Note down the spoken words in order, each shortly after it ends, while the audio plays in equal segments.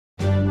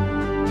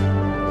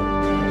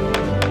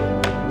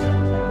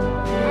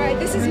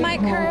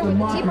Herr with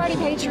the Tea Party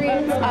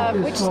Patriots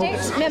of which state?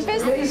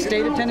 Memphis?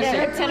 State of Tennessee.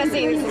 Yeah,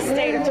 Tennessee is the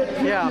state of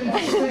Tennessee. Yeah.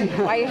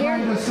 Why are you here?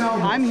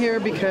 I'm here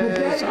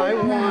because I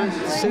want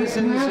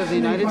citizens of the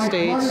United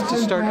States to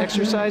start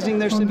exercising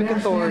their civic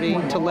authority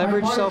to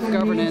leverage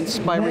self-governance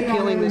by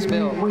repealing this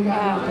bill.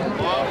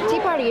 Tea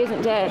Party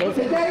isn't dead, is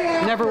it?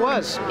 Never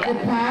was.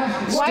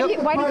 Yeah. Why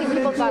do you think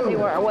people thought they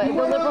were? What, the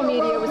liberal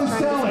media was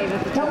trying to say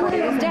that the Tea Party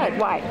is dead.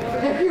 Why?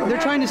 They're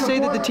trying to say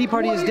that the Tea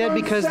Party is dead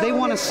because they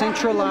want to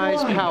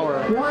centralize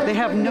power. They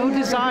have no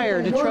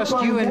desire to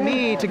trust you and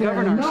me to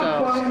govern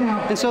ourselves.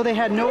 And so they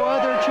had no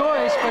other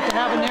choice but to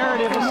have a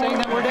narrative of saying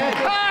that we're dead.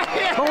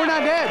 But we're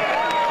not dead.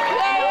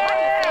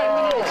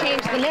 We need to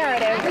change the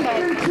narrative, but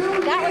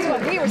that was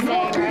what we were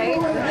saying,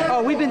 right?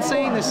 Oh, we've been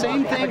saying the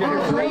same thing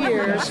for 3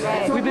 years.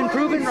 We've been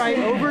proven right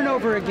over and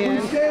over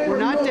again. We're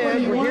not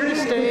dead. We're here to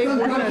stay.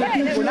 We're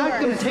not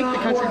going to take the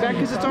country back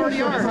because it's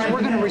already ours.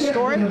 We're going to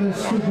restore it.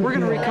 We're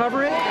going to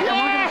recover it. And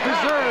we're